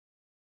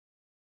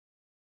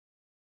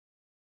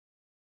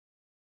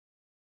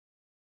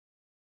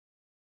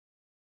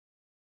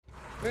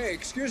Hey,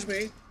 excuse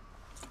me.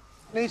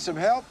 Need some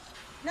help?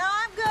 No,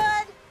 I'm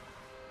good.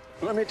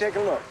 Let me take a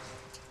look.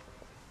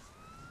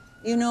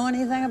 You know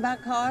anything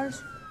about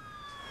cars?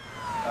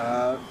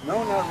 No,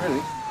 not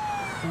really.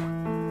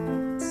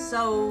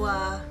 So,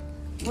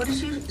 what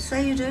did you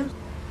say you do?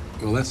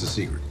 Well, that's a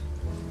secret.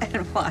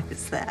 And why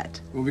is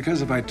that? Well,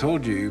 because if I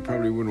told you, you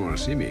probably wouldn't want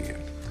to see me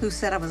again. Who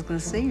said I was going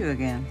to see you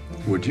again?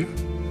 Would you?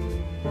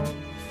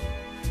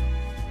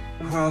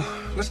 Well,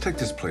 let's take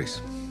this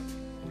place.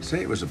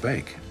 Say it was a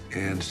bank,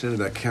 and instead of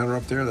that counter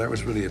up there, that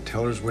was really a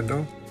teller's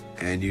window,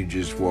 and you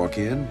just walk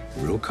in,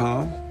 real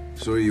calm.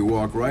 So you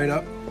walk right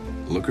up,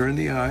 look her in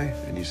the eye,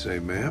 and you say,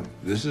 ma'am,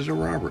 this is a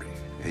robbery.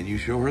 And you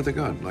show her the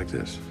gun, like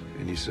this.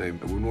 And you say, I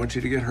wouldn't want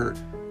you to get hurt,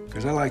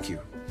 because I like you.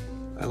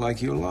 I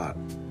like you a lot.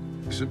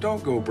 So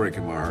don't go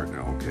breaking my heart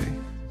now, okay?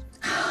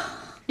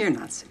 You're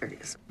not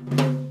serious.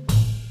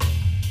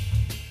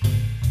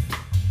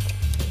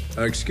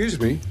 Excuse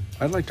me,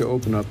 I'd like to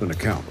open up an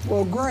account.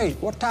 Well, great.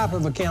 What type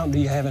of account do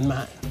you have in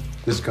mind?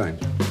 This kind.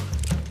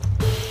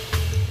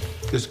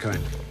 This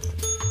kind.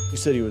 You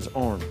said he was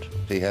armed.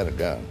 He had a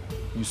gun.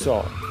 You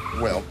saw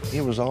him. Well,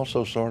 he was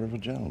also sort of a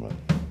gentleman.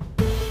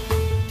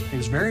 He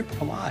was very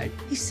polite.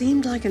 He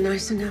seemed like a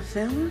nice enough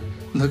fella.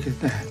 Look at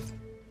that.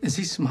 Is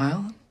he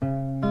smiling?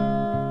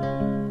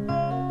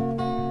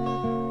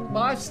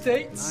 5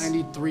 states.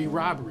 93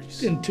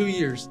 robberies. In 2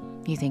 years.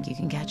 You think you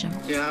can catch him?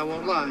 Yeah, I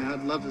won't lie.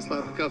 I'd love to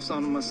slap the cuffs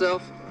on him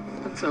myself.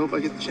 But I hope I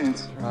get the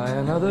chance. Try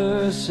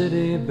another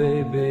city,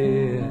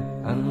 baby,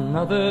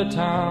 another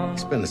town. He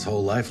spent his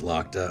whole life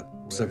locked up,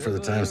 except for the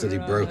times that he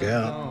broke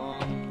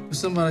out.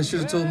 Somebody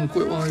should have told him to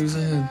quit while he was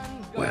ahead.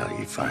 Well,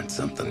 you find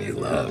something you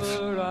love.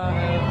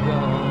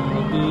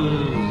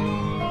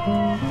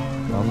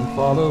 Come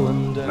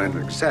following down. I'm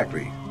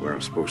exactly where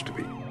I'm supposed to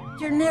be.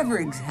 You're never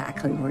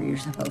exactly where you're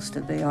supposed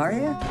to be, are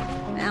you?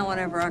 Now,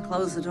 whenever I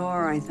close the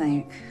door, I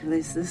think,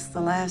 is this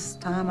the last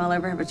time I'll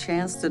ever have a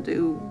chance to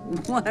do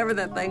whatever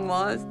that thing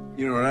was?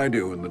 You know what I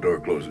do when the door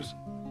closes?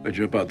 I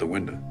jump out the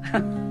window.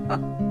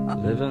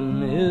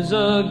 Living is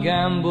a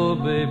gamble,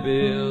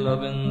 baby.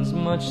 Loving's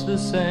much the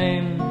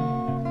same.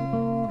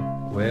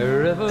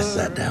 Wherever. I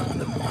sat down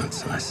with him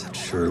once and I said,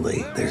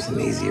 surely there's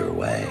an easier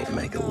way to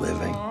make a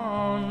living.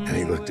 And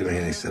he looked at me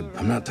and he said,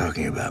 I'm not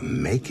talking about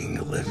making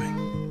a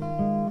living.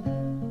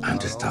 I'm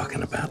just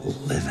talking about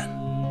living.